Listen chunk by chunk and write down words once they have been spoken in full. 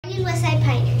Morning Westside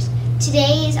Pioneers.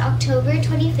 Today is October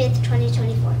 25th,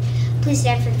 2024. Please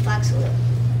stand for the flag salute.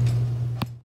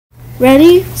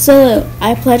 Ready, salute.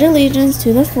 I pledge allegiance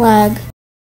to the flag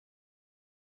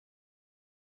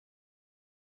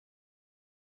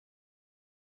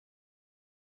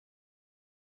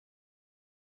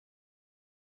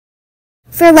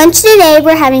For lunch today,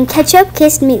 we're having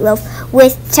ketchup-kissed meatloaf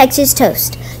with Texas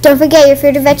toast. Don't forget your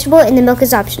fruit or vegetable and the milk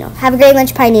is optional. Have a great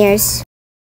lunch, Pioneers.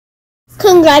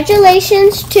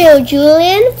 Congratulations to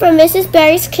Julian from Mrs.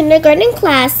 Barry's kindergarten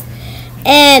class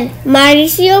and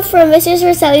Mauricio from Mrs.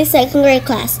 Rosselli's second grade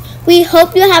class. We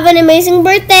hope you have an amazing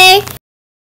birthday.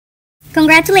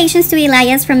 Congratulations to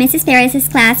Elias from Mrs. Perez's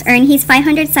class earned his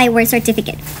 500 sight word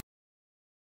certificate.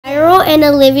 Iro and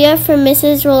Olivia from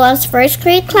Mrs. Roloff's first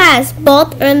grade class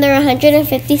both earned their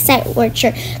 150 sight word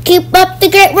shirt. Keep up the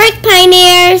great work,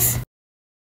 Pioneers!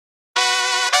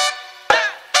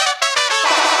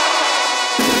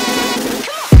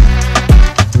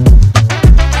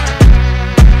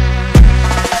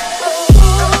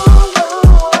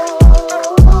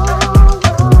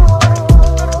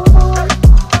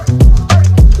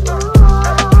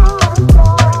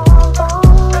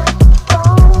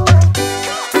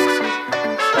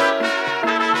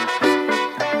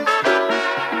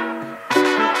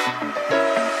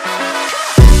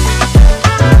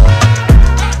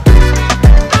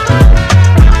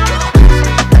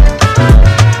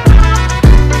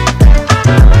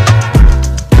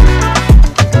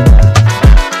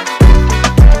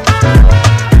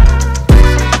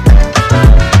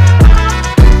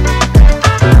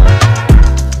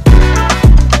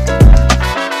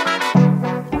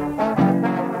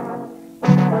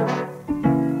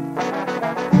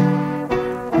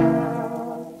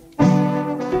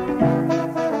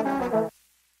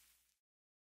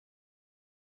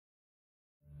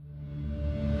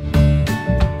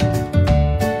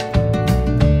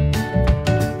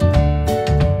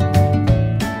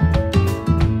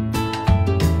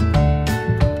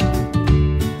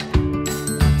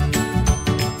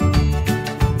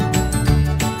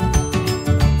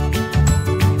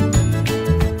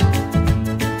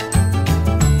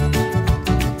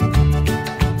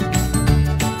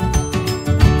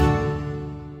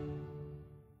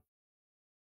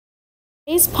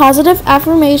 Today's positive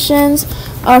affirmations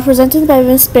are presented by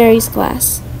Miss Barry's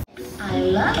class. I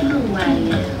love who I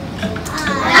am.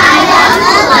 I love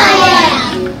who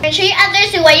I am. Treat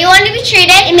others the way you want to be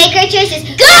treated and make great choices.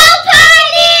 Go!